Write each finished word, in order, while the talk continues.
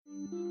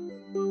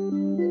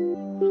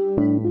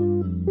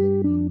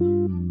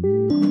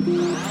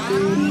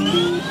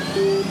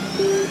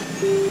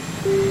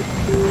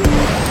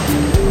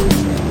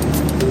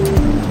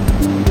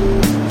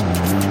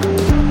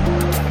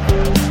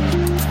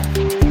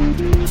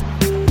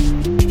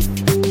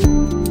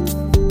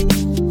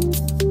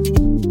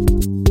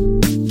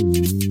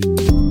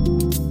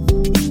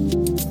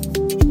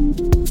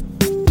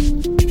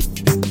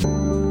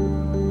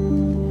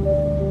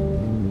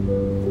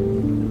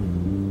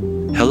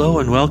Hello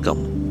and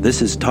welcome.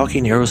 This is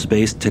Talking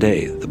Aerospace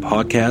Today, the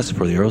podcast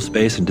for the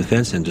aerospace and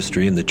defense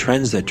industry and the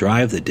trends that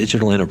drive the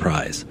digital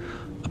enterprise,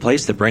 a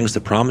place that brings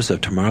the promise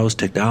of tomorrow's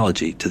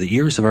technology to the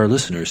ears of our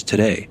listeners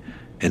today.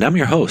 And I'm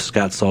your host,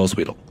 Scott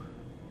Salzwedel.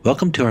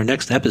 Welcome to our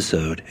next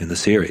episode in the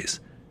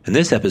series. In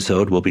this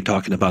episode, we'll be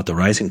talking about the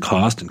rising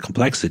cost and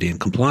complexity in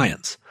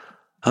compliance.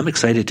 I'm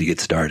excited to get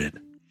started.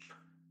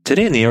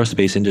 Today in the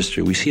aerospace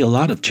industry, we see a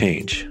lot of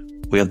change.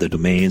 We have the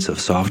domains of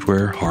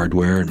software,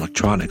 hardware, and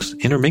electronics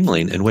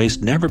intermingling in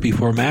ways never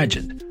before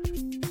imagined.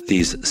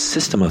 These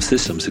system of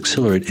systems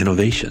accelerate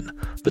innovation,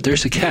 but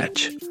there's a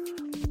catch.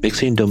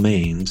 Mixing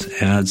domains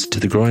adds to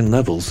the growing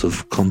levels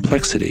of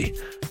complexity.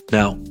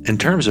 Now, in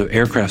terms of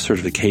aircraft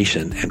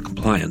certification and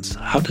compliance,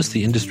 how does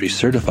the industry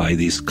certify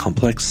these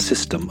complex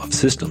system of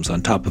systems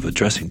on top of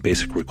addressing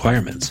basic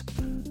requirements?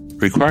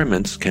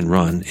 Requirements can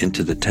run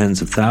into the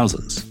tens of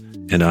thousands,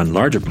 and on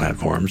larger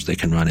platforms, they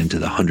can run into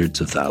the hundreds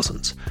of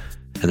thousands.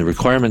 And the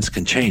requirements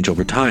can change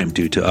over time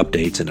due to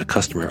updates in a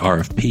customer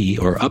RFP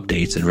or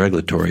updates in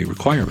regulatory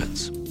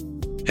requirements.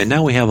 And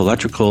now we have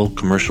electrical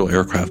commercial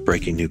aircraft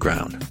breaking new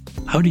ground.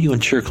 How do you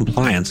ensure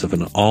compliance of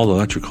an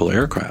all-electrical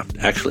aircraft?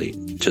 Actually,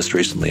 just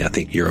recently, I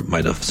think Europe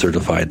might have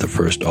certified the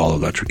first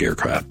all-electric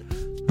aircraft.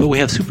 But we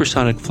have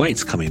supersonic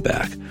flights coming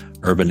back.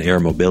 Urban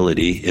air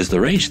mobility is the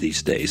rage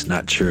these days.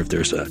 Not sure if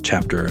there's a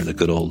chapter in the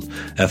good old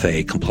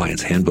FAA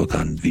compliance handbook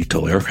on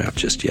VTOL aircraft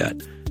just yet.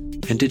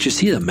 And did you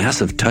see the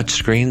massive touch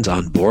screens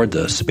on board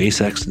the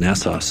SpaceX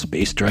NASA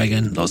Space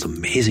Dragon? Those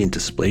amazing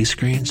display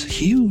screens?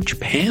 Huge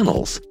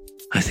panels.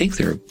 I think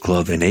they're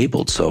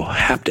glove-enabled, so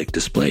haptic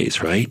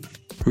displays, right?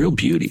 Real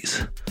beauties.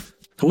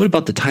 And what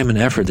about the time and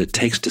effort it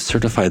takes to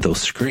certify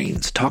those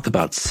screens? Talk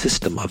about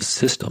system of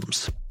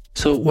systems.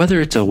 So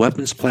whether it's a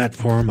weapons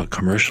platform, a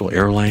commercial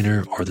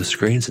airliner, or the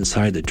screens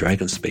inside the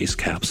Dragon space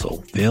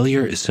capsule,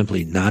 failure is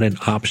simply not an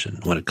option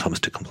when it comes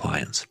to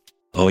compliance.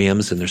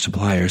 OEMs and their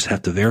suppliers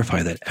have to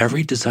verify that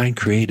every design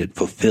created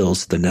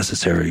fulfills the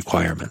necessary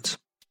requirements.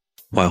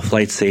 While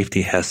flight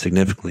safety has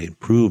significantly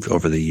improved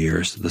over the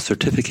years, the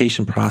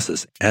certification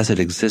process as it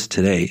exists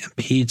today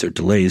impedes or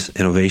delays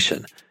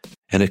innovation,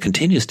 and it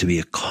continues to be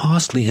a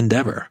costly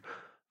endeavor.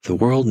 The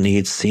world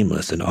needs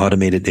seamless and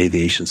automated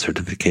aviation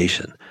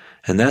certification,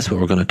 and that's what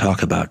we're going to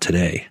talk about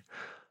today.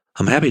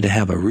 I'm happy to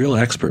have a real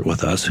expert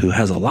with us who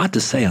has a lot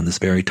to say on this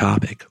very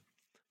topic.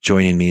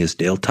 Joining me is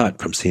Dale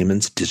Tutt from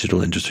Siemens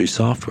Digital Industry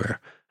Software.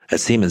 At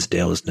Siemens,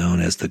 Dale is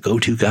known as the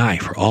go-to guy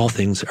for all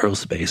things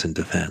aerospace and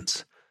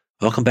defense.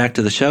 Welcome back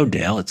to the show,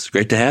 Dale. It's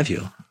great to have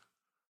you.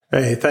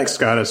 Hey, thanks,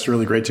 Scott. It's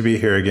really great to be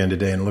here again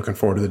today and looking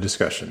forward to the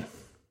discussion.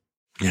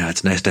 Yeah,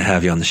 it's nice to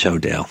have you on the show,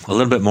 Dale. A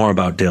little bit more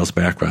about Dale's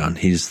background.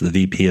 He's the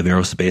VP of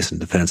Aerospace and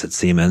Defense at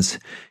Siemens.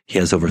 He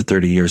has over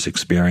 30 years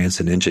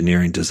experience in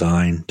engineering,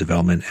 design,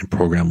 development, and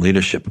program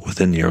leadership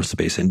within the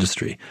aerospace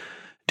industry.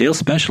 Dale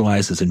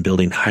specializes in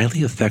building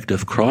highly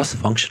effective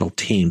cross-functional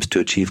teams to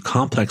achieve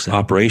complex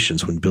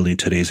operations when building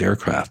today's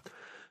aircraft.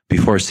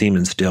 Before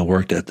Siemens, Dale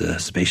worked at the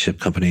Spaceship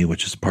Company,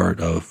 which is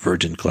part of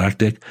Virgin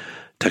Galactic,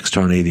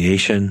 Textron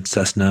Aviation,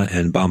 Cessna,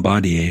 and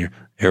Bombardier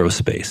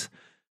Aerospace.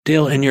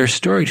 Dale, in your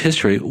storied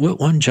history, what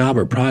one job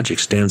or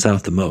project stands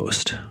out the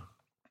most?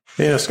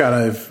 You know, Scott,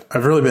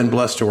 I've really been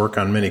blessed to work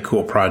on many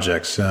cool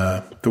projects.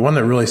 The one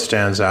that really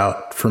stands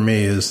out for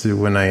me is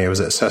when I was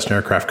at Cessna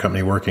Aircraft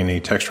Company working the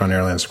Textron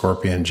Airlines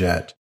Scorpion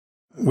jet.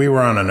 We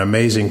were on an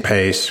amazing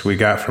pace. We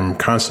got from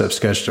concept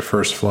sketch to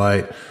first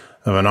flight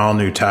of an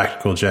all-new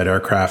tactical jet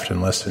aircraft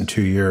in less than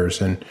 2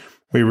 years. And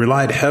we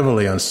relied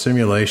heavily on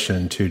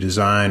simulation to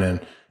design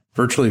and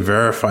virtually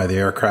verify the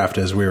aircraft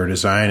as we were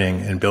designing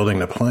and building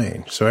the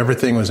plane. So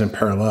everything was in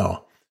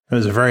parallel. It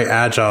was a very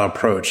agile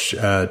approach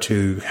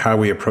to how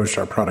we approached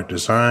our product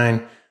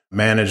design,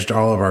 managed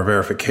all of our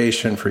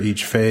verification for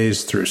each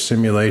phase through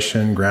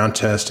simulation, ground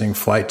testing,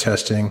 flight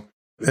testing.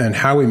 And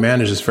how we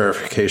managed this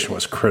verification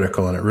was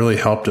critical, and it really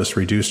helped us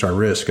reduce our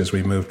risk as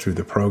we moved through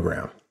the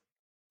program.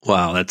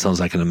 Wow, that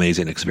sounds like an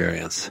amazing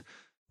experience.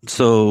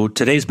 So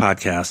today's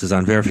podcast is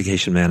on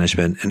verification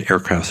management and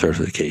aircraft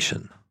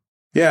certification.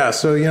 Yeah,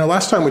 so,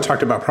 last time we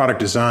talked about product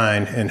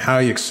design and how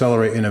you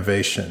accelerate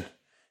innovation.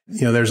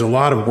 There's a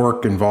lot of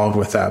work involved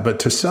with that, but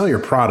to sell your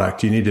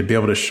product, you need to be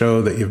able to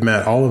show that you've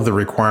met all of the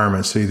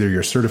requirements, either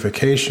your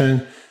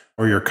certification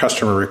or your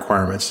customer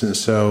requirements. And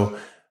so,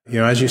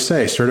 as you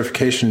say,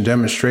 certification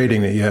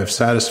demonstrating that you have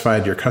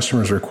satisfied your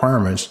customer's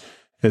requirements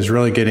is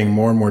really getting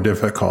more and more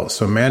difficult.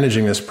 So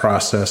managing this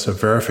process of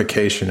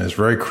verification is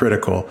very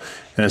critical,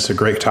 and it's a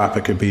great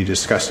topic to be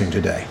discussing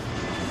today.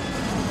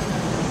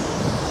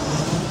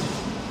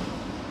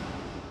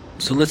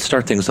 So let's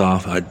start things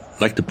off. I'd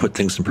like to put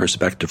things in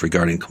perspective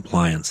regarding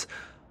compliance.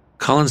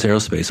 Collins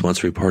Aerospace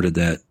once reported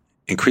that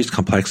increased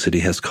complexity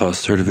has caused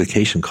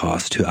certification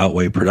costs to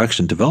outweigh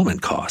production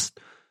development costs.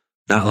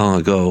 Not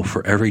long ago,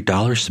 for every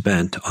dollar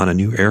spent on a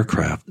new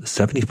aircraft,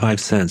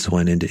 75 cents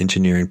went into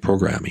engineering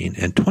programming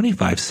and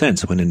 25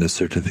 cents went into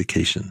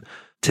certification.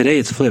 Today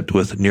it's flipped,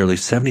 with nearly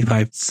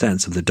 75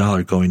 cents of the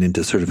dollar going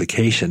into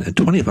certification and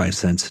 25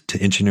 cents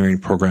to engineering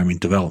programming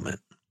development.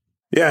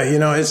 Yeah,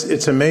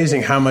 it's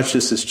amazing how much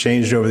this has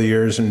changed over the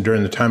years and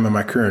during the time of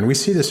my career. And we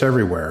see this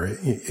everywhere.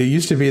 It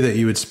used to be that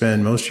you would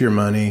spend most of your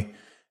money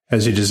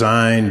as you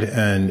designed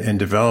and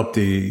developed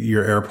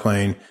your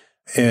airplane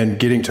and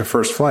getting to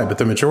first flight. But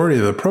the majority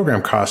of the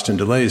program cost and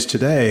delays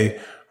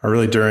today are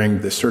really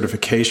during the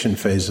certification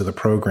phase of the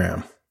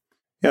program.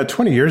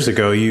 20 years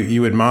ago,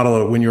 you would model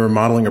it when you were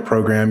modeling a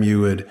program, you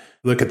would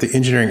look at the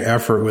engineering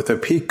effort with a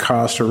peak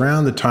cost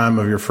around the time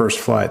of your first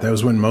flight. That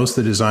was when most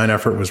of the design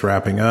effort was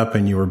wrapping up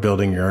and you were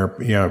building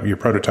your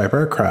prototype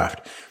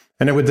aircraft.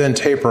 And it would then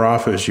taper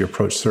off as you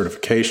approach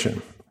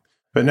certification.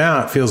 But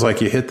now it feels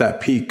like you hit that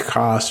peak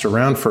cost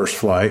around first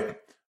flight,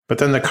 but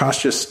then the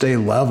costs just stay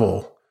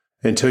level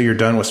until you're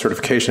done with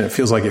certification. It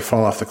feels like you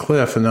fall off the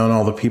cliff, and then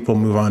all the people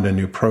move on to a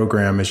new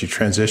program as you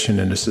transition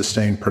into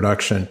sustained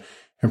production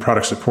and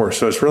product support.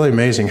 So it's really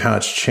amazing how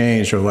it's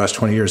changed over the last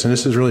 20 years. And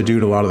this is really due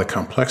to a lot of the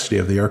complexity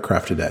of the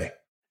aircraft today.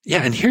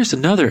 Yeah, and here's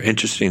another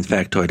interesting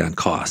factoid on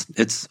cost.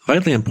 It's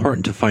vitally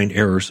important to find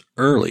errors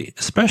early,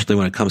 especially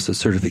when it comes to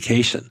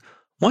certification.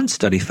 One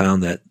study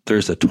found that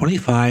there's a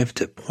 25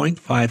 to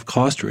 0.5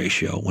 cost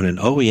ratio when an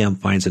OEM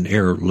finds an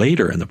error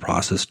later in the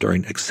process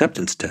during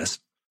acceptance tests,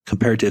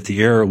 compared to if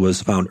the error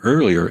was found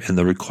earlier in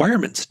the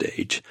requirement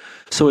stage.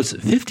 So it's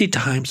 50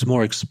 times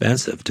more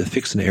expensive to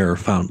fix an error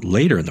found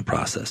later in the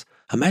process.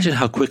 Imagine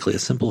how quickly a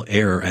simple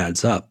error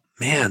adds up.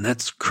 Man,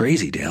 that's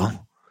crazy,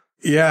 Dale.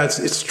 Yeah,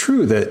 it's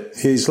true that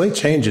these late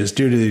changes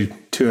due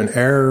to an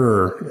error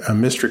or a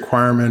missed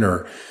requirement,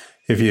 or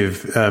if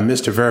you've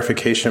missed a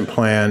verification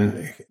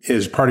plan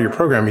as part of your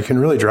program, you can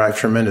really drive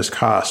tremendous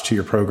cost to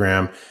your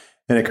program,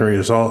 and it can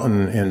result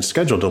in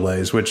schedule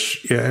delays,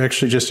 which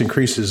actually just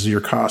increases your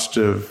cost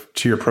to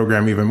your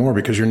program even more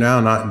because you're now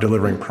not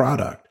delivering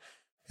product.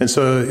 And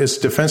so it's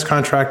defense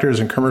contractors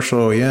and commercial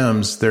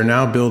OEMs, they're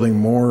now building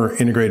more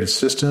integrated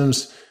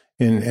systems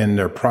and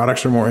their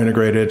products are more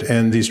integrated.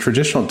 And these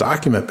traditional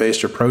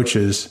document-based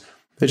approaches,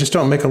 they just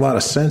don't make a lot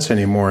of sense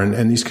anymore.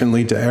 And these can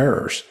lead to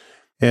errors.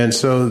 And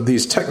so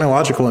these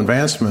technological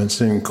advancements,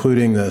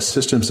 including the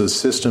systems of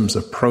systems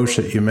approach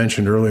that you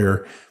mentioned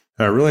earlier,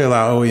 really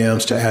allow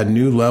OEMs to add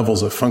new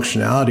levels of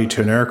functionality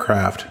to an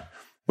aircraft,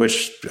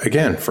 which,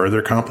 again,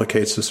 further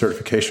complicates the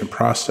certification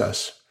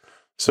process.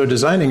 So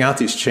designing out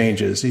these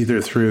changes, either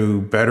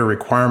through better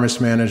requirements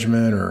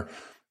management or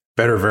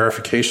better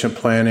verification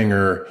planning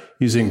or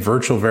using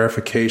virtual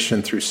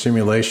verification through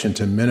simulation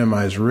to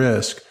minimize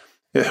risk,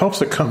 it helps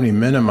a company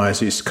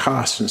minimize these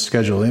costs and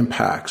schedule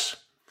impacts.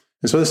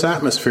 And so this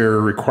atmosphere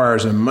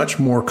requires a much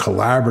more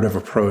collaborative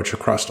approach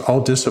across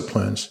all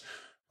disciplines,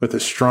 with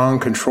a strong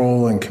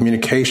control and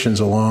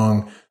communications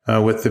along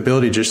with the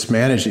ability to just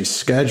manage these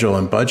schedule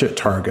and budget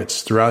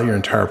targets throughout your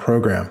entire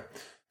program.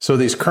 So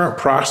these current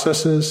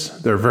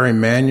processes, they're very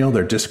manual,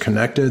 they're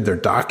disconnected, they're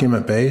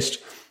document-based,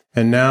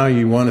 and now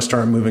you want to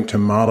start moving to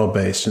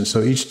model-based. And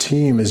so each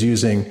team is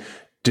using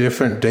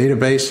different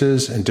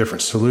databases and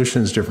different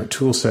solutions, different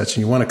tool sets,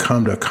 and you want to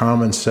come to a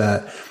common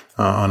set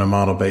on a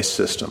model-based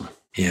system.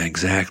 Yeah,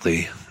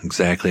 exactly.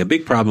 A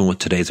big problem with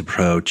today's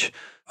approach,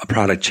 a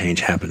product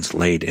change happens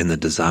late in the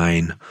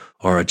design,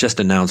 or a just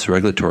announced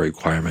regulatory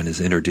requirement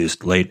is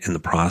introduced late in the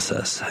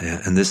process.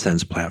 And this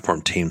sends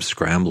platform teams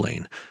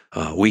scrambling.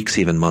 Weeks,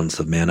 even months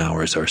of man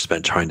hours are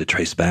spent trying to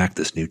trace back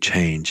this new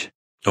change.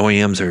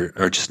 OEMs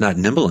are just not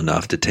nimble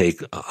enough to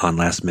take on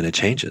last minute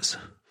changes.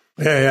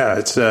 Yeah.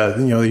 It's,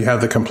 you have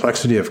the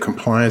complexity of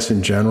compliance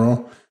in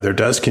general. There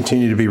does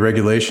continue to be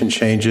regulation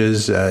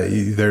changes.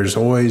 There's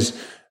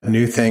always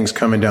new things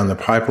coming down the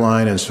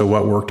pipeline. And so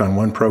what worked on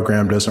one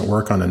program doesn't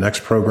work on the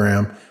next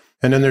program.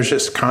 And then there's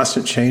just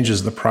constant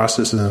changes. The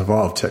processes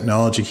involved.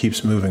 Technology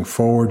keeps moving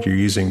forward. You're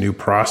using new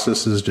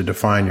processes to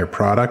define your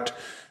product.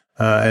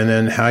 And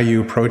then how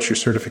you approach your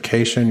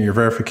certification, your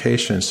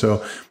verification.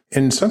 So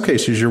in some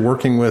cases, you're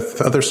working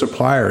with other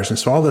suppliers. And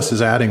so all this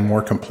is adding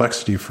more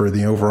complexity for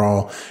the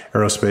overall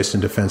aerospace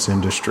and defense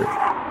industry.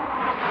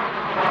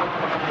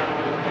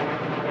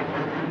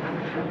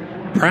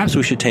 Perhaps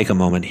we should take a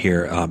moment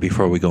here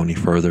before we go any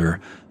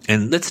further,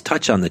 and let's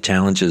touch on the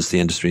challenges the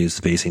industry is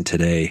facing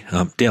today.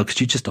 Dale,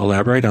 could you just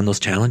elaborate on those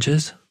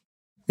challenges?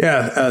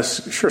 Yeah,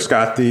 sure,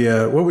 Scott.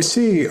 What we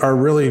see are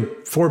really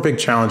four big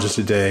challenges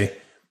today.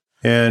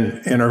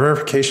 And our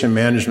verification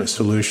management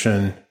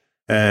solution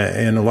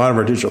and a lot of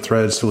our digital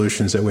thread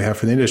solutions that we have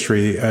for the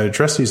industry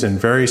address these in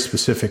very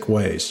specific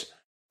ways.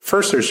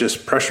 First, there's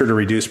just pressure to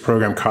reduce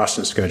program cost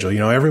and schedule.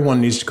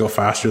 Everyone needs to go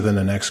faster than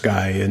the next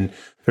guy. And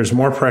there's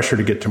more pressure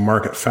to get to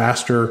market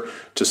faster,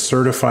 to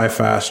certify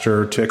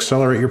faster, to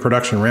accelerate your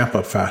production ramp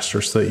up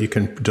faster so that you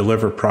can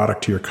deliver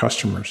product to your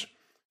customers.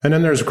 And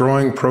then there's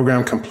growing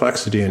program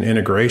complexity and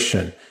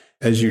integration.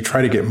 As you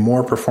try to get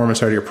more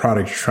performance out of your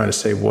product, you're trying to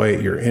save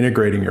weight, you're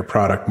integrating your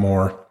product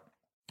more.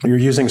 You're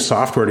using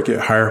software to get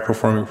higher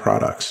performing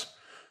products.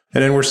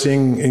 And then we're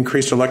seeing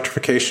increased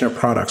electrification of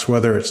products,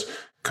 whether it's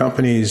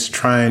companies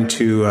trying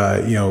to,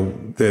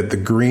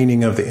 the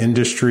greening of the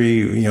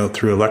industry,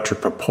 through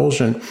electric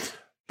propulsion.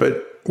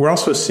 But we're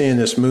also seeing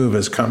this move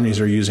as companies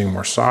are using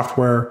more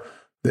software,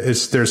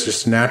 there's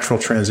this natural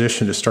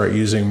transition to start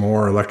using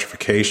more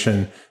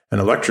electrification and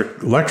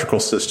electrical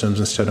systems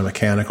instead of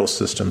mechanical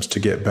systems to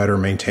get better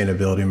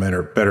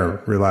maintainability,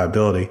 better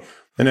reliability.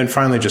 And then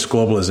finally, just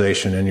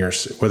globalization in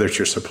whether it's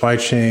your supply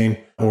chain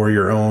or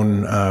your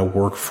own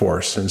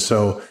workforce. And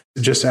so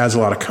it just adds a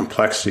lot of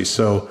complexity.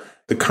 So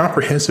the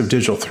comprehensive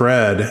digital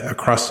thread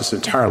across this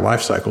entire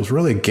life cycle is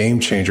really a game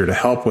changer to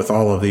help with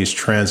all of these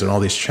trends and all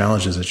these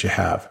challenges that you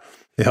have.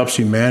 It helps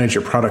you manage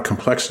your product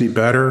complexity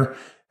better.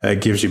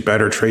 It gives you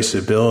better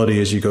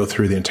traceability as you go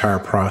through the entire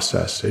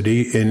process. It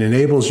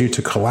enables you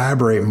to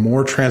collaborate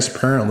more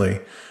transparently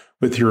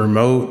with your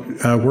remote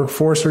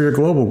workforce or your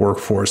global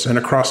workforce and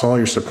across all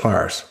your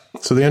suppliers.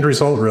 So the end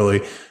result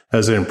really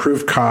is an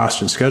improved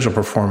cost and schedule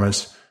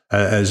performance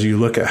as you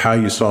look at how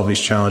you solve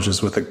these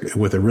challenges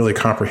with a really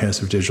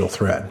comprehensive digital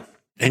thread.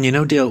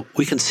 And Dale,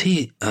 we can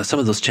see some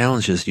of those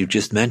challenges you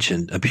just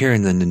mentioned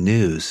appearing in the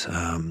news.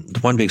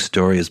 One big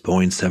story is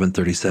Boeing's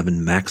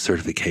 737 MAX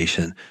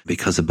certification.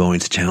 Because of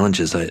Boeing's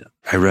challenges, I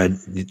read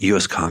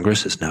U.S.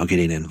 Congress is now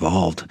getting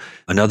involved.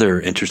 Another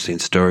interesting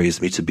story is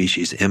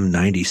Mitsubishi's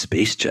M90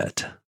 space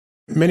jet.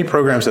 Many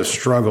programs have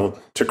struggled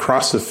to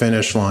cross the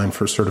finish line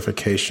for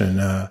certification.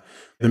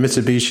 The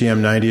Mitsubishi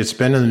M90, it's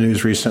been in the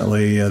news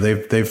recently.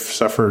 They've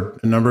suffered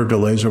a number of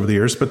delays over the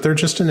years, but they're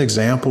just an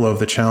example of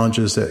the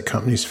challenges that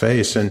companies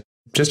face. And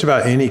just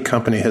about any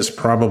company has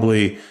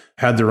probably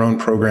had their own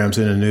programs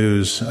in the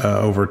news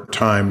over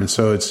time. And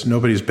so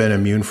nobody's been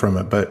immune from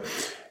it. But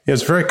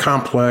it's very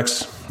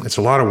complex. It's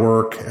a lot of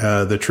work.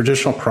 The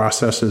traditional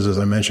processes, as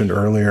I mentioned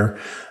earlier,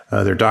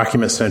 they're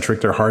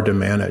document-centric. They're hard to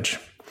manage.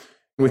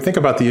 When we think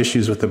about the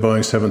issues with the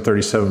Boeing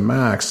 737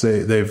 MAX,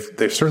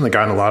 they've certainly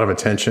gotten a lot of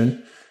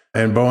attention.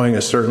 And Boeing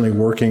is certainly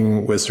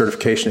working with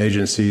certification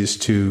agencies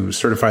to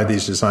certify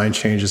these design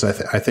changes. I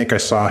think I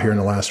saw here in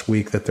the last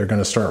week that they're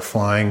going to start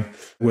flying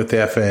with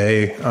the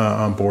FAA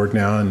on board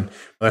now. And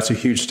that's a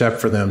huge step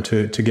for them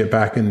to get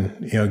back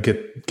and,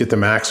 get the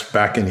MAX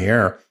back in the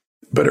air.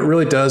 But it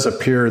really does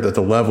appear that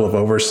the level of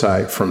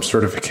oversight from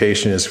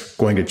certification is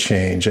going to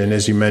change. And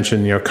as you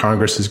mentioned,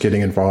 Congress is getting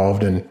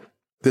involved, and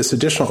this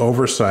additional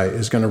oversight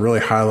is going to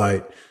really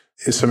highlight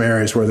some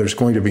areas where there's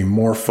going to be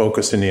more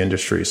focus in the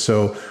industry.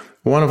 So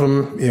one of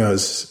them,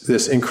 is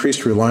this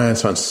increased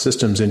reliance on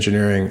systems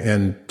engineering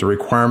and the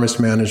requirements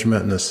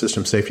management and the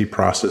system safety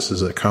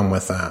processes that come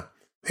with that.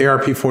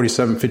 ARP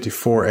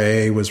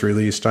 4754A was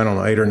released, 8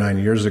 or 9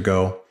 years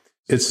ago.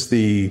 It's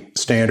the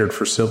standard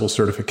for civil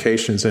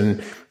certifications,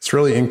 and it's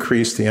really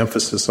increased the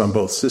emphasis on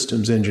both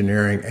systems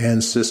engineering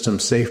and system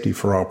safety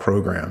for all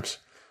programs.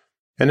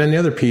 And then the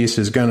other piece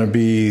is going to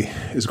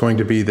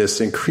be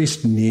this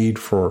increased need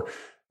for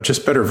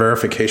just better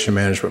verification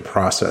management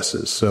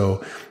processes.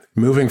 So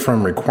moving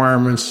from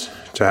requirements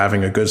to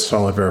having a good,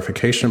 solid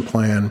verification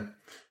plan,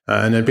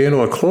 and then being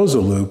able to close the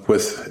loop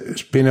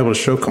with being able to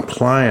show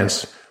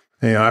compliance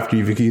after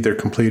you've either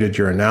completed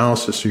your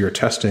analysis or your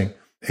testing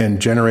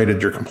and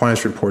generated your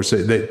compliance reports,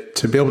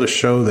 to be able to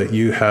show that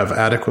you have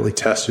adequately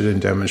tested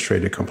and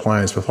demonstrated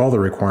compliance with all the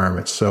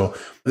requirements. So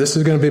this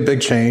is going to be a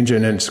big change,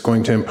 and it's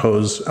going to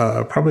impose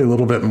probably a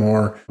little bit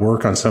more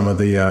work on some of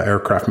the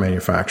aircraft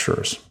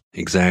manufacturers.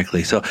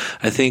 Exactly. So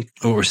I think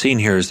what we're seeing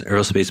here is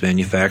aerospace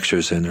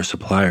manufacturers and their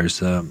suppliers,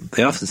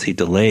 they often see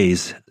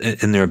delays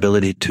in their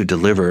ability to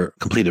deliver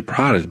completed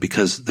product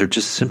because they're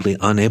just simply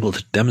unable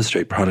to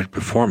demonstrate product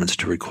performance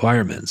to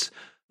requirements.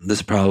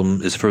 This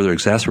problem is further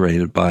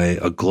exacerbated by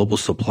a global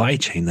supply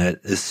chain that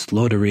is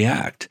slow to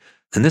react.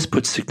 And this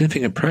puts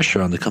significant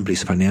pressure on the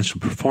company's financial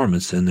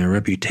performance and their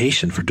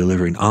reputation for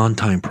delivering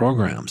on-time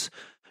programs.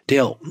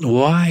 Dale,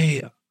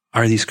 why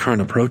are these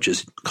current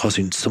approaches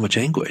causing so much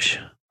anguish?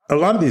 A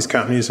lot of these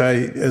companies,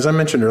 as I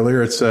mentioned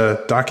earlier, it's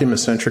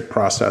document-centric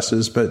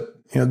processes, but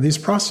these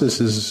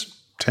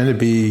processes tend to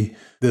be,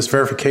 this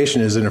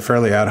verification is in a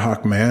fairly ad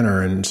hoc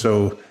manner, and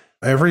so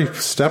every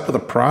step of the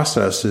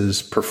process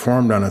is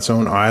performed on its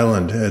own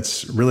island.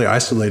 It's really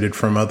isolated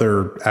from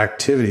other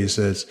activities.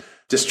 It's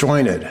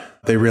disjointed.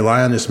 They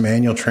rely on this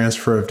manual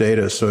transfer of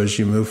data, so as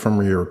you move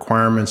from your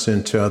requirements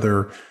into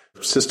other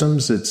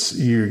systems,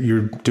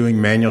 you're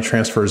doing manual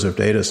transfers of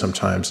data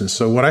sometimes. And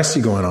so what I see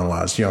going on a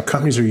lot is,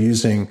 companies are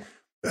using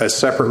a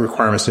separate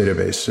requirements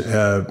database.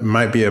 It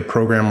might be a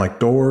program like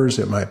Doors,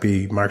 it might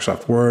be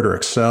Microsoft Word or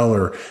Excel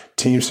or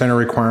Team Center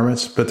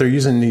requirements, but they're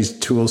using these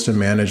tools to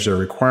manage their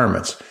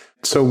requirements.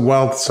 So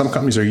while some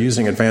companies are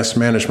using advanced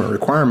management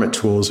requirement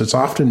tools, it's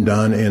often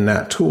done in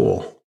that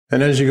tool.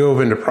 And as you go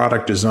into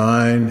product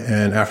design,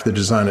 and after the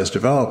design is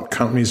developed,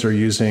 companies are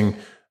using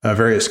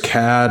various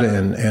CAD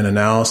and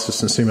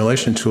analysis and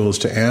simulation tools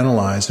to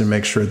analyze and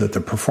make sure that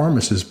the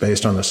performance is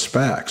based on the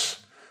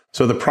specs.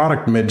 So the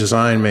product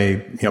design may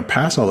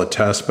pass all the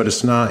tests, but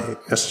it's not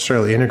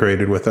necessarily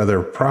integrated with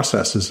other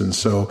processes. And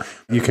so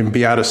you can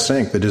be out of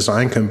sync. The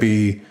design can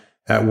be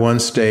at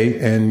one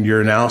state and your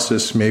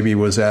analysis maybe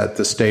was at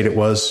the state it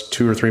was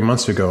 2 or 3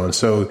 months ago. And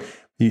so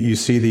you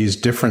see these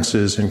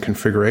differences in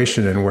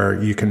configuration and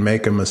where you can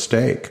make a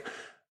mistake.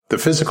 The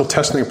physical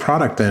testing of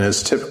product then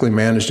is typically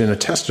managed in a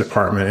test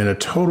department in a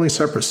totally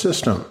separate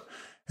system.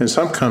 In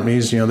some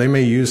companies, they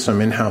may use some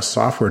in-house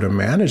software to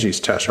manage these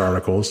test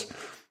articles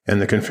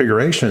and the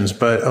configurations,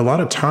 but a lot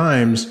of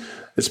times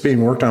it's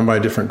being worked on by a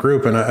different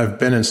group. And I've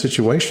been in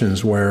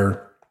situations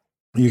where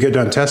you get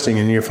done testing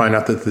and you find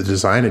out that the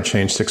design had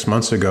changed 6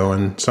 months ago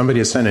and somebody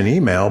had sent an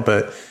email,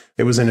 but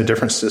it was in a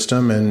different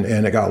system and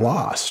it got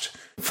lost.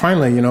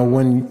 Finally,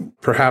 when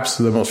perhaps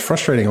the most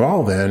frustrating of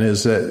all then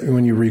is that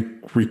when you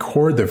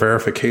record the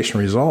verification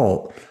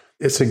result,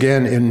 it's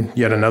again in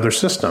yet another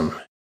system.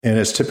 And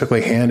it's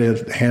typically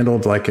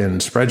handled like in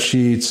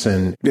spreadsheets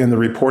and the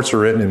reports are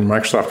written in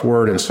Microsoft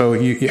Word. And so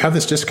you have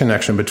this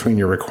disconnection between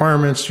your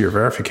requirements, your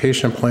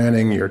verification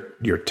planning,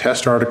 your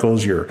test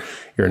articles, your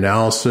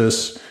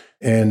analysis,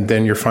 and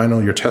then your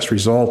test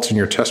results and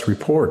your test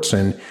reports.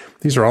 And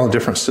these are all in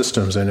different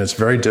systems, and it's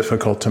very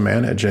difficult to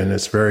manage. And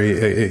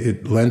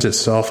it lends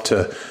itself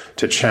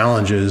to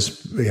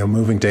challenges,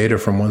 moving data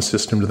from one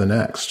system to the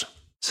next.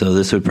 So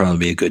this would probably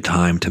be a good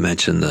time to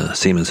mention the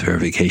Siemens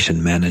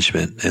Verification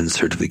Management and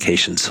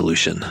Certification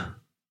Solution.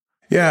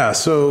 Yeah,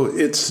 so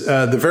it's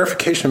the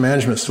verification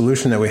management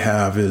solution that we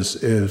have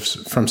is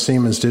from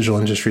Siemens Digital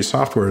Industry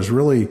Software.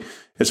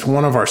 It's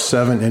one of our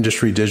 7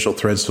 industry digital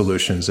thread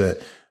solutions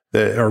that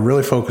are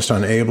really focused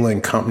on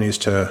enabling companies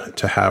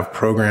to have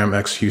program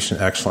execution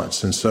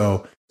excellence. And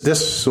so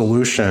this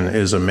solution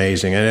is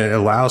amazing, and it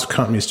allows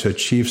companies to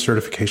achieve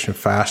certification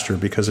faster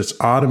because it's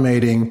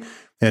automating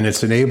and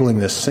it's enabling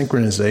this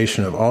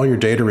synchronization of all your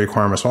data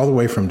requirements all the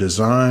way from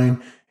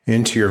design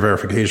into your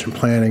verification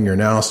planning, your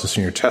analysis,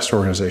 and your test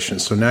organization.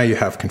 So now you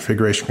have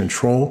configuration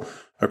control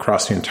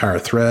across the entire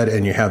thread,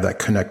 and you have that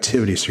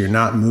connectivity. So you're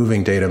not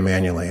moving data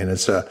manually. And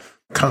it's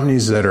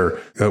companies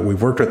that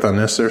we've worked with on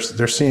this,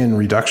 they're seeing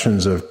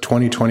reductions of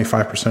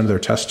 20-25% of their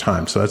test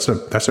time. So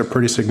that's a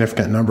pretty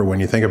significant number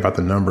when you think about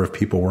the number of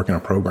people working a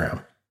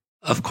program.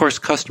 Of course,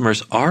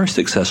 customers are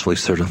successfully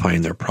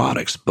certifying their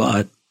products,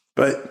 but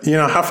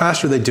how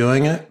fast are they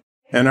doing it?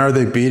 And are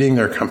they beating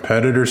their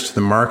competitors to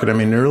the market? I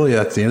mean, really,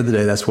 at the end of the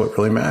day, that's what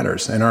really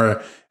matters. And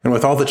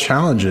with all the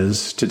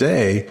challenges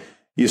today,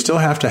 you still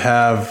have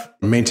to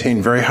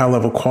maintain very high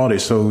level quality.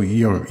 So,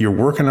 you're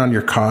working on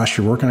your cost,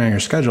 you're working on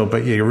your schedule,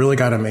 but you really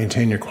got to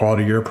maintain your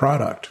quality of your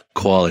product.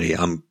 Quality.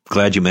 I'm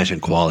glad you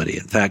mentioned quality.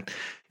 In fact,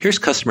 here's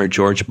customer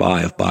George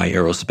Bai of Bai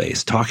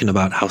Aerospace talking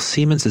about how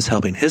Siemens is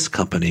helping his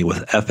company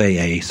with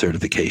FAA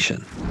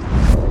certification.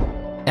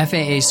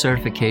 FAA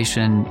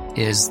certification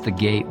is the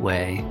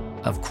gateway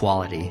of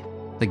quality,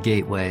 the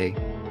gateway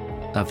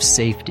of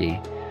safety.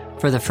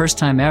 For the first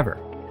time ever,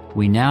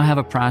 we now have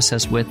a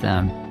process with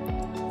them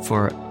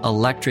for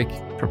electric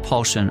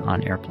propulsion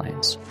on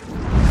airplanes.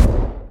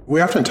 We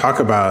often talk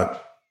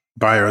about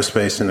Bai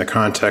Aerospace in the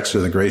context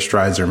of the great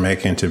strides they're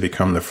making to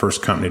become the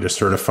first company to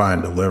certify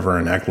and deliver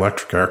an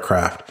electric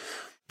aircraft.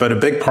 But a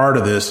big part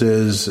of this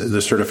is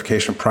the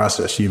certification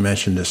process. You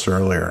mentioned this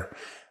earlier.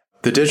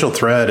 The digital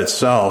thread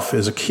itself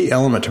is a key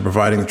element to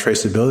providing the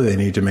traceability they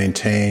need to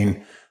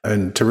maintain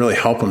and to really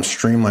help them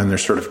streamline their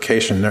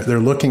certification.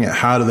 They're looking at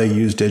how do they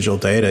use digital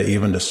data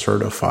even to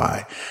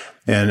certify.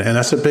 And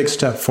that's a big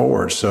step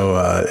forward. So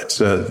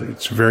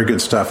it's very good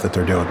stuff that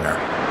they're doing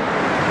there.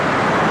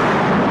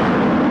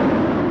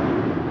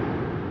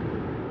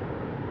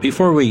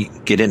 Before we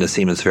get into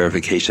Siemens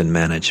Verification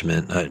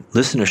Management,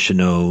 listeners should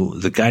know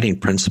the guiding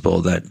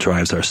principle that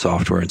drives our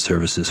software and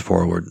services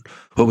forward,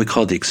 what we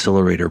call the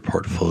Accelerator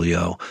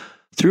portfolio.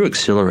 Through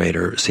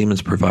Accelerator,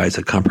 Siemens provides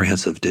a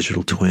comprehensive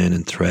digital twin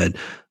and thread,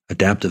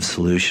 adaptive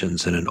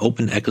solutions, and an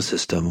open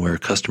ecosystem where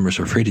customers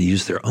are free to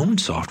use their own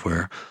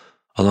software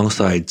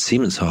alongside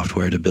Siemens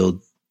software to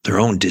build their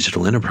own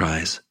digital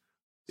enterprise.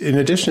 In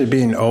addition to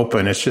being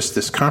open, it's just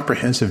this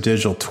comprehensive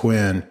digital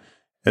twin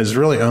is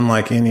really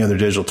unlike any other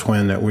digital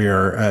twin that we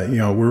are,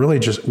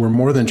 we're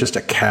more than just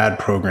a CAD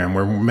program.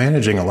 We're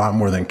managing a lot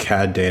more than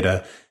CAD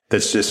data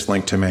that's just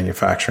linked to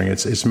manufacturing.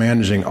 It's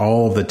managing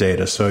all of the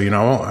data. So,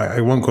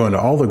 I won't go into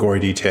all the gory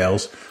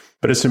details,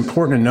 but it's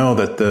important to know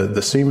that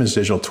the Siemens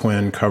digital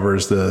twin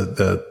covers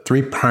the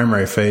 3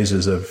 primary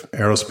phases of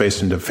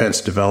aerospace and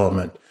defense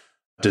development.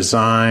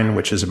 Design,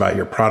 which is about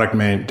your product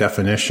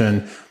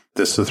definition.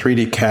 The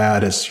 3D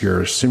CAD is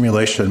your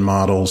simulation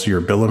models,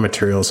 your bill of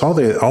materials, all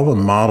the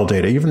model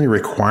data, even the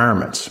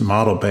requirements,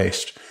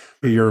 model-based.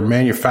 Your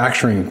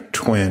manufacturing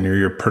twin or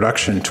your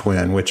production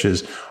twin, which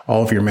is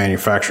all of your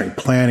manufacturing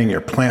planning,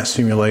 your plant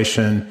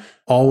simulation,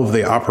 all of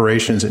the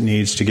operations it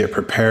needs to get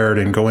prepared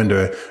and go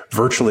into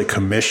virtually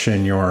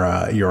commission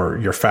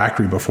your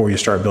factory before you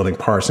start building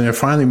parts. And then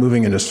finally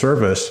moving into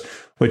service,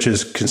 which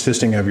is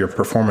consisting of your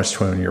performance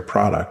twin and your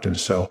product. And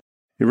so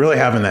you're really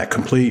having that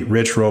complete,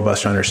 rich,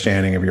 robust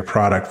understanding of your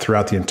product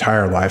throughout the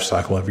entire life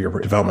cycle of your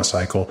development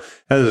cycle.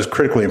 That is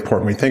critically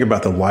important. When you think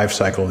about the life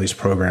cycle of these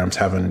programs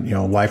having,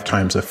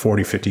 lifetimes of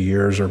 40, 50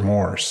 years or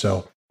more.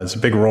 So it's a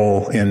big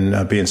role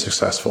in being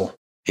successful.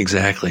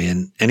 Exactly.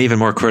 And even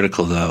more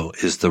critical, though,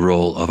 is the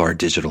role of our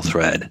digital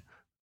thread.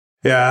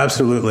 Yeah,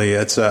 absolutely.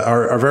 It's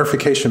our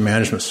verification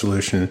management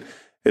solution.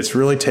 It's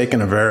really taken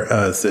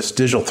this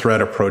digital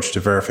thread approach to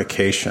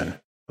verification.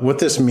 What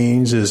this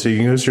means is the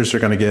users are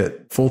going to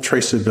get full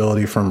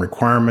traceability from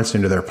requirements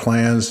into their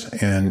plans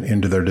and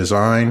into their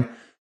design,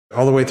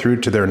 all the way through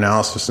to their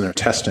analysis and their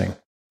testing.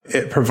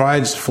 It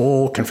provides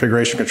full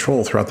configuration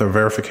control throughout the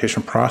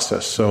verification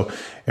process. So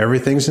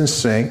everything's in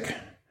sync.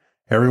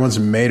 Everyone's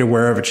made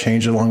aware of a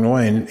change along the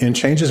way, and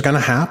change is going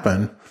to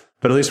happen.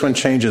 But at least when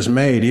change is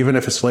made, even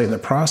if it's late in the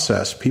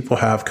process, people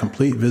have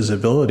complete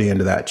visibility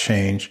into that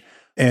change.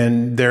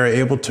 And they're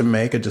able to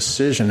make a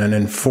decision, an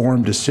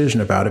informed decision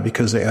about it,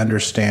 because they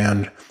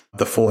understand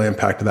the full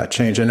impact of that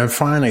change. And then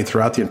finally,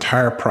 throughout the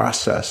entire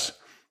process,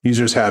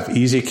 users have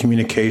easy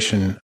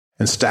communication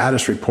and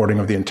status reporting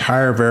of the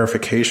entire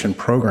verification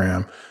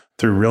program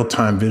through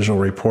real-time visual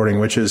reporting,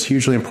 which is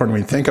hugely important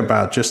when you think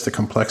about just the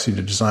complexity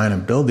to design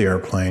and build the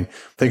airplane.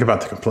 Think about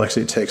the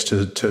complexity it takes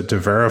to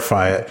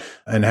verify it,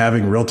 and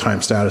having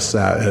real-time status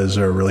that is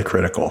really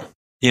critical.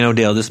 You know,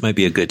 Dale, this might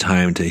be a good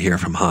time to hear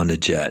from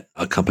HondaJet,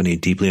 a company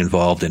deeply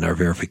involved in our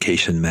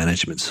verification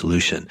management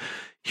solution.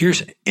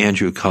 Here's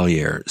Andrew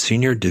Collier,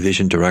 Senior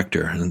Division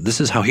Director, and this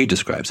is how he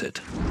describes it.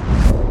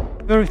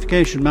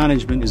 Verification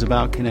management is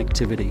about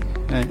connectivity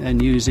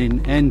and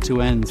using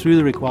end-to-end through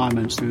the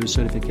requirements, through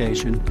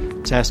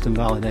certification, test and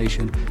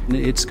validation.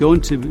 It's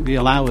going to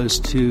allow us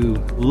to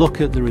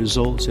look at the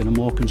results in a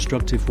more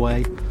constructive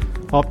way,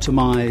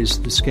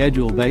 optimize the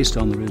schedule based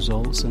on the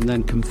results, and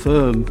then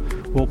confirm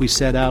what we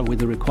set out with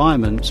the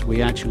requirements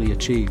we actually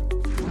achieved.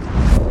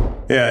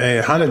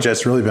 Yeah,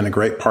 HondaJet's really been a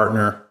great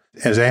partner.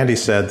 As Andy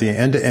said, the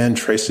end-to-end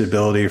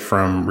traceability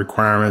from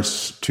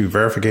requirements to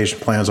verification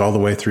plans all the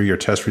way through your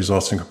test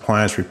results and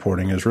compliance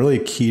reporting is really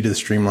key to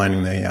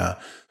streamlining the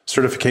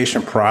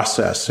certification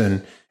process.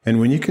 And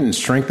when you can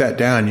shrink that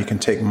down, you can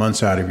take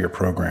months out of your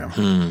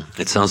program.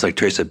 It sounds like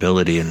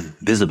traceability and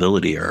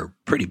visibility are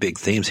pretty big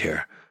themes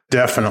here.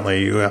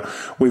 Definitely.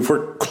 We've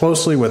worked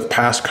closely with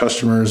past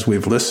customers.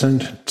 We've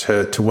listened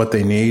to what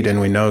they need, and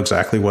we know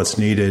exactly what's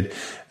needed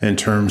in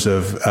terms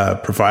of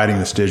providing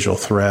this digital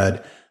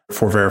thread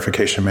for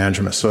verification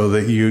management, so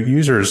that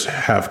users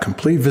have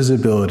complete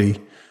visibility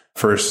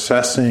for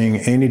assessing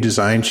any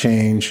design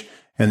change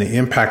and the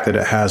impact that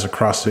it has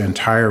across the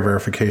entire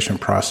verification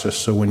process.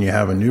 So when you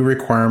have a new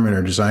requirement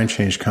or design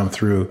change come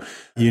through,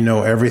 you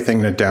know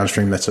everything that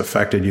downstream that's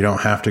affected. You don't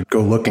have to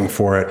go looking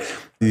for it.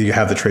 You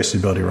have the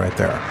traceability right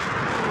there.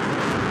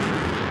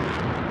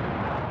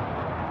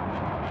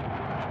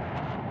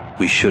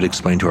 We should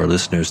explain to our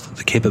listeners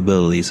the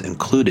capabilities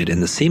included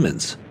in the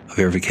Siemens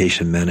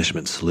verification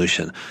management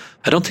solution.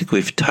 I don't think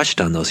we've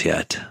touched on those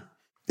yet.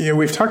 Yeah,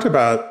 we've talked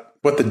about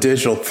what the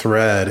digital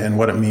thread and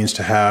what it means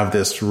to have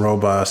this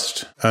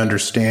robust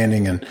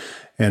understanding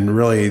and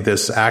really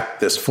this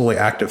fully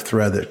active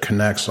thread that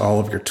connects all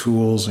of your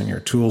tools and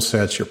your tool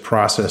sets, your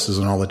processes,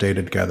 and all the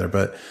data together.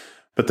 But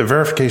the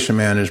verification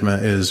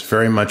management is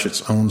very much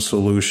its own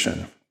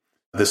solution.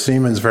 The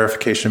Siemens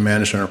verification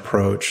management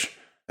approach,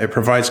 it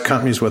provides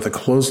companies with a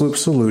closed-loop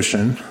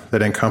solution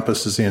that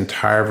encompasses the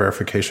entire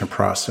verification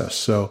process.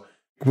 So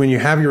when you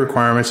have your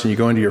requirements and you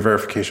go into your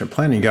verification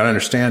plan, you got to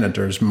understand that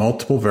there's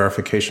multiple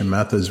verification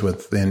methods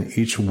within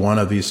each one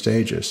of these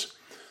stages.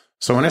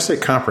 So when I say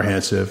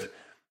comprehensive,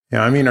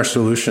 I mean our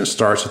solution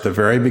starts at the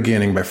very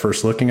beginning by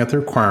first looking at the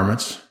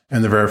requirements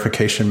and the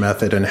verification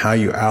method and how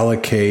you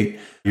allocate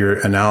your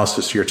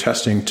analysis, your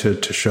testing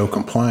to show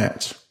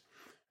compliance.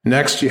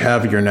 Next, you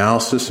have your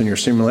analysis and your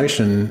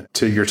simulation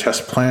to your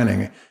test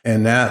planning,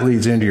 and that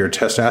leads into your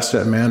test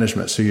asset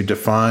management. So you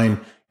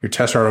define your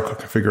test article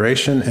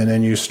configuration, and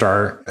then you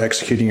start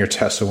executing your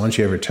test. So once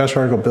you have your test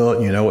article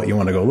built, you know what you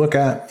want to go look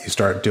at, you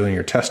start doing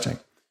your testing.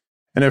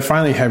 And then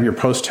finally, you have your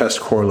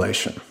post-test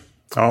correlation.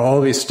 All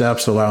of these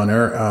steps allow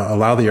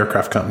the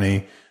aircraft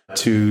company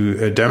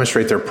to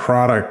demonstrate their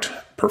product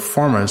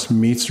performance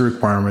meets the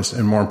requirements,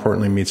 and more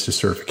importantly, meets the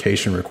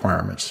certification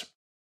requirements.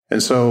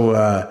 And so,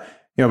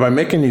 by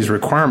making these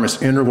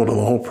requirements integral to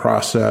the whole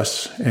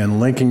process and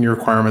linking your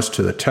requirements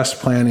to the test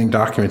planning,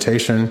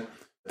 documentation,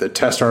 the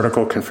test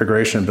article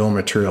configuration, bill of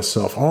material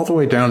itself, all the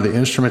way down to the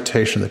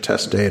instrumentation, the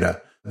test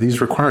data, these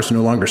requirements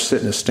no longer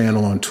sit in a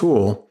standalone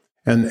tool,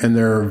 and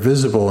they're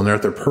visible and they're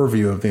at the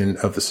purview of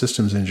the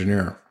systems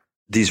engineer.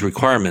 These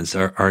requirements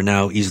are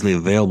now easily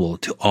available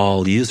to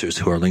all users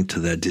who are linked to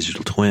that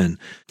digital twin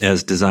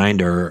as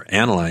designed or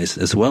analyzed,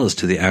 as well as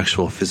to the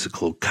actual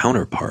physical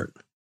counterpart.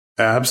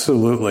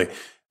 Absolutely.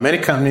 Many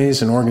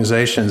companies and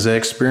organizations, they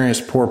experience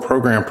poor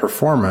program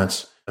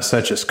performance,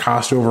 such as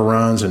cost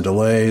overruns and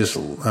delays,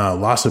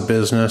 loss of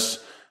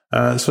business.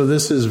 So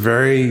this is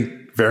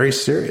very, very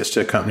serious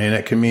to a company, and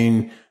it can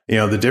mean,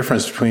 the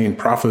difference between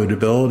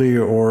profitability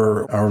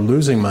or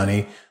losing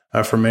money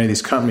for many of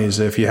these companies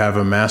if you have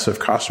a massive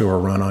cost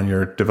overrun on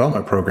your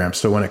development program.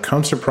 So when it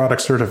comes to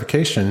product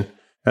certification,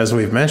 as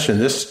we've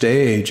mentioned, this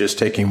stage is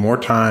taking more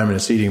time and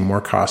it's eating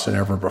more costs than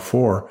ever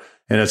before.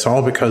 And it's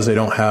all because they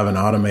don't have an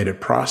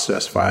automated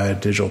process via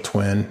digital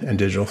twin and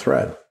digital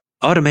thread.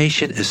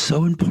 Automation is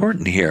so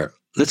important here.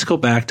 Let's go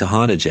back to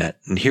HondaJet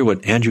and hear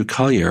what Andrew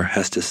Collier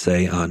has to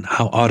say on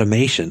how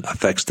automation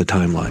affects the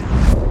timeline.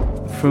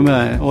 From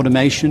an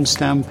automation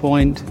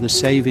standpoint, the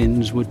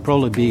savings would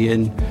probably be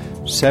in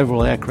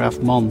several aircraft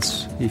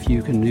months if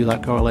you can do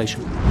that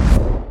correlation.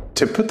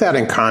 To put that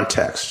in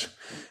context,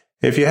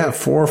 if you have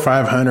 400 or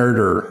 500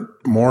 or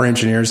more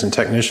engineers and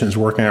technicians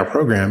working on a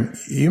program,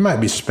 you might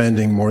be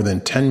spending more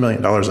than $10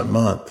 million a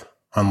month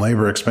on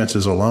labor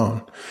expenses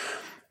alone.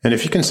 And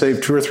if you can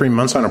save 2 or 3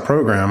 months on a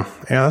program,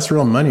 that's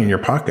real money in your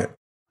pocket.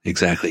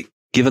 Exactly.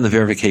 Given the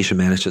verification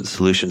management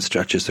solution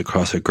stretches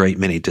across a great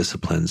many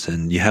disciplines,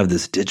 and you have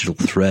this digital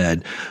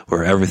thread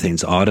where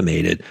everything's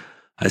automated,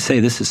 I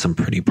say this is some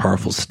pretty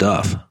powerful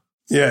stuff.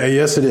 Yeah,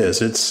 yes, it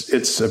is.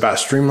 It's about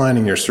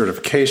streamlining your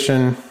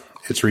certification.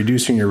 It's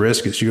reducing your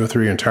risk as you go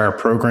through your entire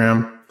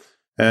program.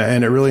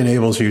 And it really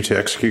enables you to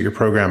execute your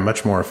program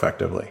much more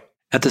effectively.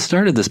 At the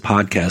start of this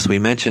podcast, we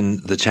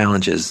mentioned the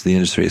challenges the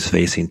industry is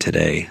facing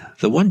today.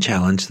 The one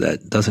challenge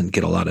that doesn't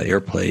get a lot of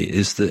airplay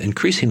is the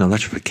increasing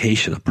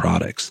electrification of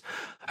products.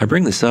 I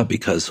bring this up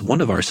because one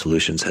of our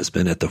solutions has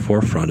been at the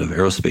forefront of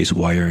aerospace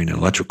wiring and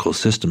electrical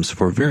systems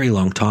for a very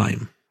long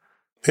time.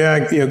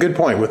 Yeah, good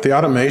point. With the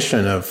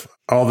automation of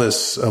all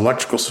this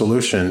electrical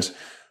solutions,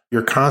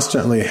 you're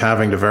constantly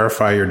having to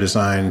verify your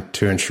design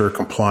to ensure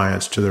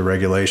compliance to the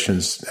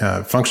regulations.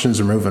 Functions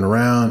are moving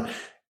around.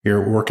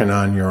 You're working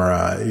on your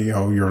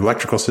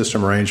electrical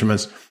system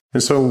arrangements.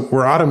 And so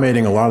we're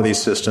automating a lot of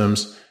these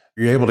systems.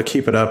 You're able to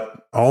keep it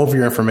up, all of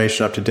your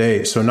information up to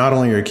date. So not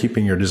only are you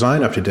keeping your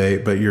design up to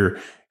date, but you're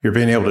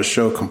being able to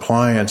show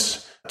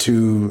compliance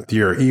to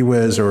your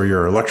EWIS or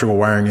your electrical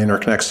wiring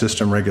interconnect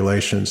system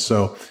regulations.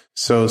 So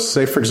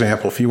say, for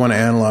example, if you want to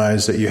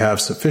analyze that you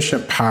have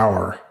sufficient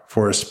power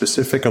for a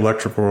specific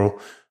electrical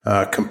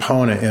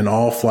component in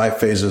all flight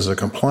phases of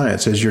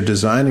compliance, as you're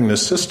designing the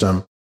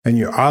system and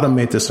you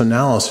automate this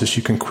analysis,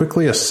 you can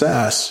quickly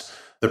assess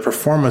the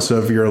performance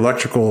of your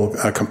electrical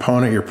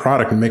component, your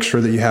product, and make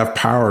sure that you have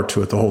power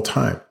to it the whole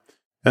time.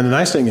 And the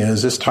nice thing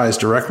is this ties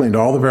directly into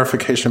all the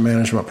verification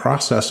management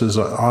processes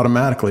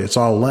automatically. It's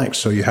all linked.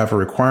 So you have a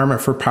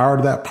requirement for power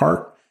to that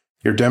part.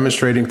 You're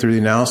demonstrating through the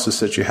analysis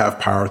that you have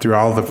power through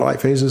all of the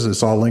flight phases.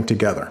 It's all linked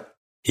together.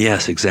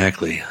 Yes,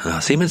 exactly.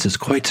 Siemens is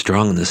quite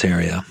strong in this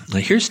area.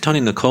 Here's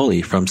Tony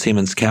Nicoli from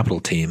Siemens Capital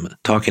Team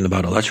talking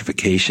about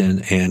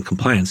electrification and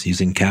compliance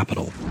using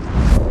Capital.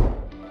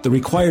 The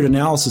required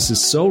analysis is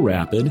so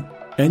rapid,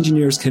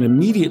 engineers can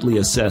immediately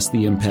assess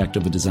the impact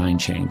of a design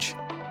change.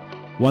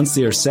 Once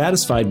they are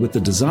satisfied with the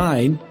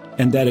design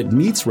and that it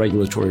meets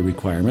regulatory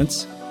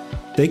requirements,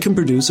 they can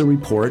produce a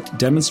report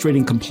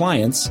demonstrating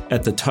compliance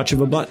at the touch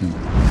of a button.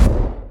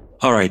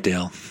 All right,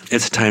 Dale,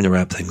 it's time to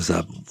wrap things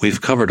up.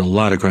 We've covered a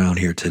lot of ground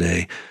here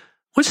today.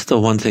 What's the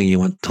one thing you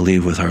want to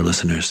leave with our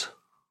listeners?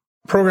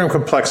 Program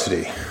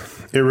complexity.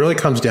 It really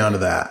comes down to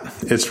that.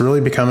 It's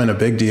really becoming a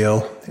big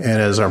deal. And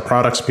as our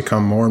products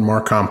become more and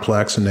more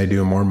complex and they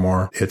do more and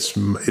more, it's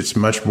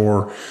much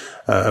more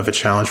of a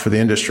challenge for the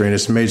industry. And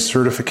it's made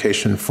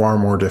certification far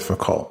more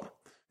difficult.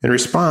 In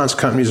response,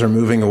 companies are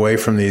moving away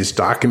from these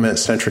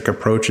document-centric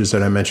approaches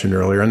that I mentioned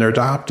earlier, and they're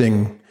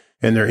adopting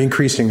and they're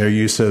increasing their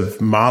use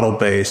of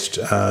model-based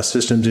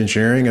systems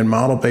engineering and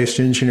model-based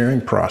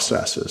engineering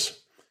processes.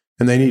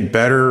 And they need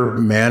better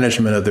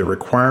management of the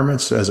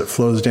requirements as it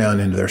flows down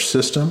into their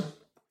system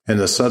and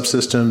the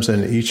subsystems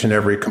and each and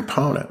every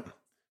component.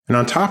 And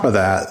on top of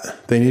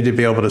that, they need to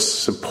be able to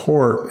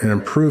support and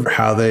improve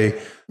how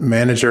they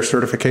manage their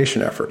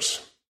certification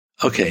efforts.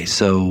 Okay,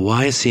 so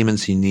why is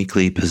Siemens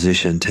uniquely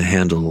positioned to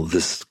handle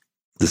this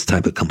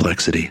type of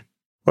complexity?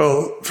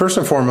 Well, first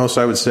and foremost,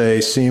 I would say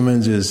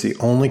Siemens is the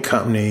only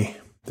company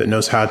that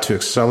knows how to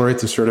accelerate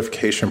the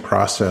certification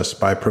process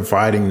by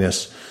providing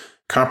this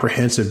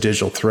comprehensive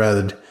digital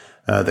thread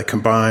that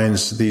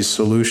combines these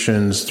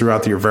solutions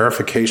throughout your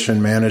verification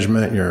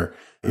management, your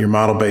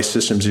model-based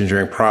systems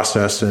engineering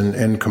process,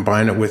 and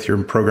combine it with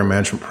your program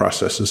management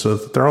processes so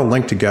that they're all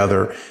linked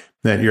together,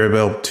 that you're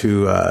able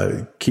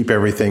to keep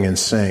everything in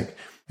sync.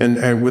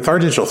 And with our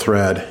digital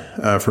thread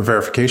for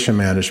verification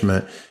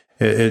management,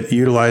 it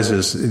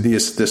utilizes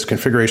this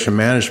configuration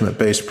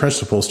management-based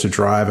principles to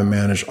drive and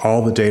manage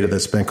all the data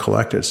that's been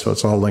collected. So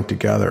it's all linked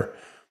together.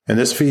 And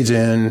this feeds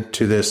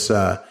into this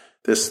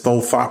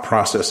whole thought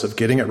process of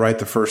getting it right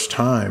the first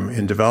time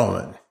in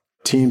development.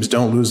 Teams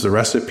don't lose the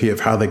recipe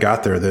of how they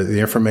got there. The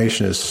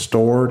information is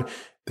stored.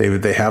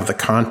 They have the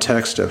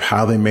context of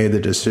how they made the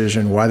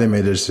decision, why they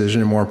made the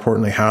decision, and more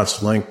importantly, how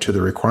it's linked to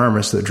the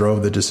requirements that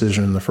drove the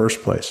decision in the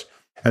first place.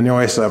 And they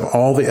always have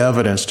all the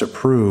evidence to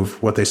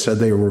prove what they said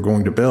they were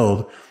going to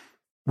build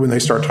when they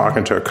start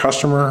talking to a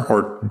customer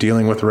or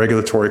dealing with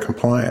regulatory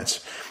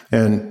compliance.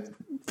 And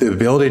the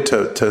ability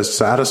to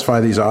satisfy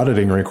these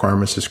auditing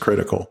requirements is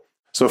critical.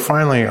 So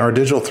finally, our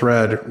digital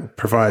thread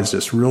provides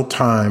this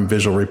real-time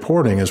visual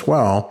reporting as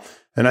well.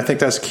 And I think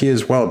that's key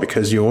as well,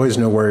 because you always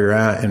know where you're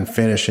at in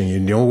finishing. You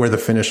know where the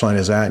finish line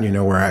is at, and you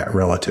know where you're at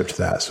relative to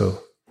that.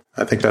 So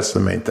I think that's the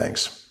main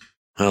things.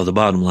 Well, the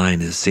bottom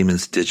line is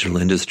Siemens Digital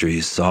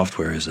Industries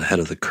software is ahead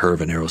of the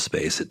curve in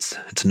aerospace.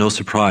 It's no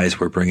surprise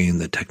we're bringing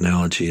the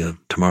technology of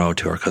tomorrow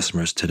to our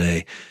customers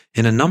today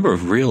in a number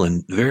of real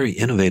and very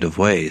innovative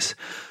ways.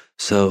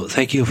 So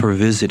thank you for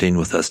visiting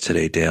with us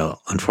today,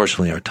 Dale.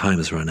 Unfortunately, our time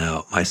has run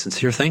out. My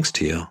sincere thanks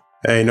to you.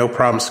 Hey, no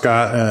problem,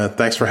 Scott.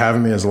 Thanks for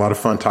having me. It was a lot of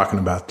fun talking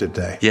about it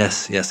today.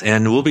 Yes.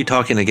 And we'll be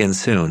talking again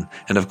soon.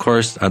 And of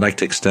course, I'd like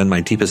to extend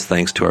my deepest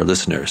thanks to our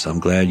listeners. I'm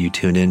glad you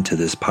tuned in to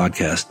this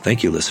podcast.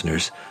 Thank you,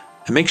 listeners.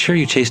 And make sure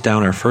you chase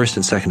down our first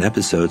and second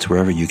episodes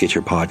wherever you get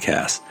your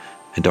podcasts.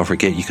 And don't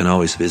forget, you can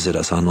always visit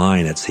us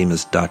online at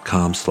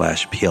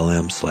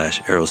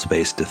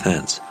siemens.com/plm/aerospace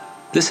defense.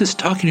 This is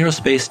Talking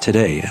Aerospace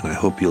Today, and I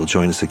hope you'll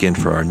join us again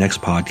for our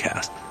next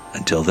podcast.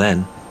 Until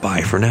then,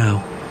 bye for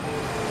now.